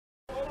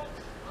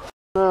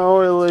No,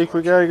 oil leak,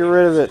 we gotta get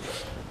rid of it.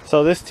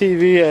 So this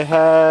TV I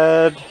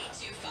had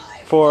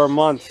for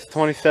months,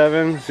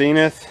 27,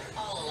 Zenith.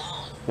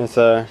 It's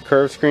a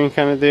curved screen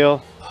kind of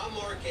deal.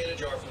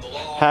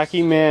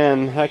 Hacky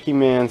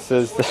Man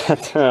says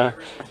that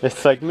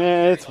it's like,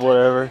 man, it's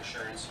whatever.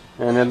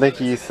 And I think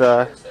he's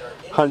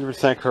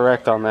 100%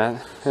 correct on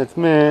that. It's,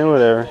 man,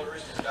 whatever.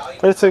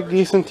 But it's a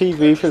decent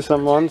TV for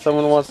someone.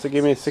 Someone wants to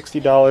give me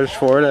 $60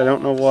 for it. I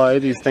don't know why.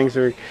 These things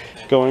are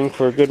going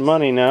for good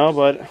money now,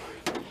 but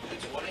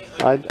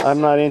I'm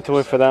not into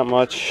it for that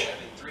much.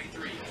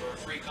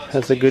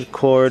 Has a good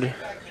cord.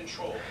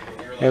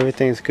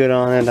 Everything's good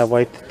on it. I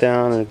wiped it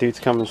down and the dude's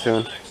coming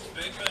soon.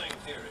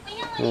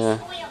 Yeah.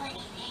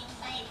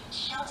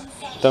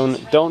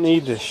 Don't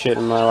need this shit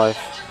in my life.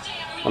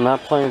 I'm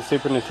not playing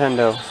Super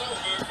Nintendo.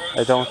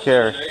 I don't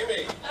care.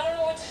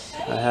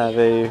 I have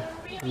a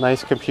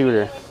nice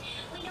computer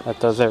that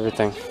does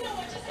everything.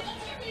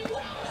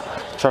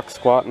 Chuck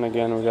squatting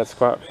again. We got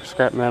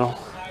scrap metal.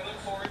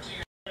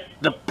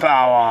 The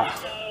power.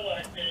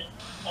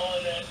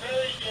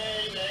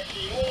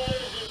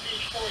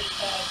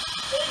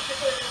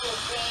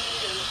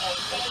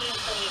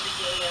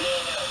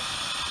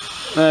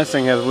 This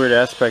thing has a weird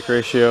aspect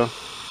ratio.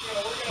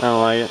 I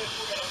don't like it.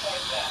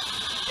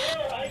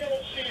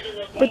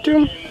 But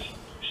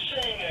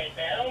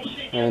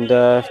and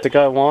if the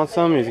guy wants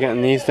them, he's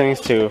getting these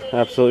things too,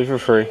 absolutely for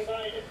free.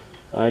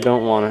 I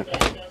don't want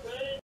it.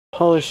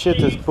 Holy shit,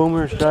 this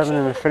boomer's driving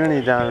an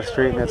Infinity down the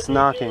street and it's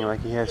knocking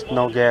like he has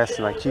no gas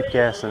and like cheap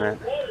gas in it.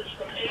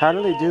 How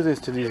do they do this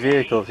to these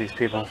vehicles, these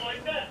people?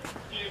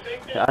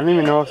 I don't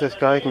even know if this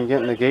guy can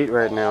get in the gate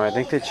right now. I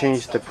think they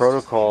changed the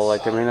protocol,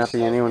 like there may not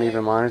be anyone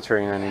even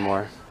monitoring it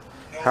anymore.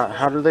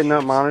 How do they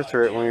not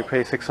monitor it when you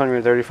pay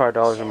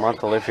 $635 a month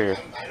to live here?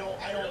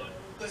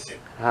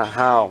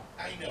 How?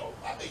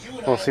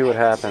 We'll see what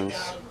happens.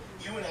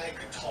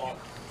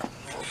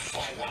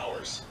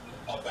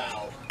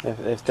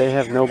 If they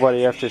have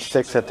nobody after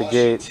 6 at the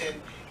gate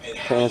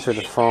to answer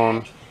the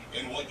phone,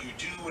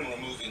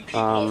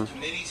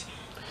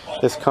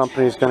 this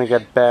company is going to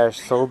get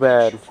bashed so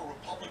bad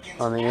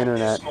on the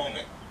internet.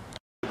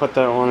 Put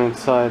that one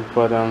inside,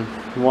 but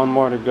one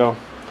more to go.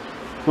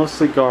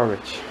 Mostly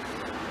garbage.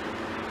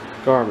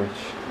 Garbage.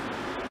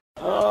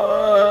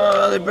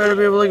 They better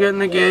be able to get in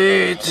the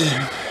gate.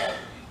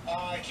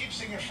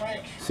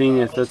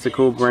 Zenith, that's a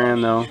cool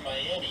brand though.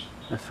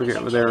 I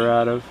forget where they were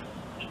out of.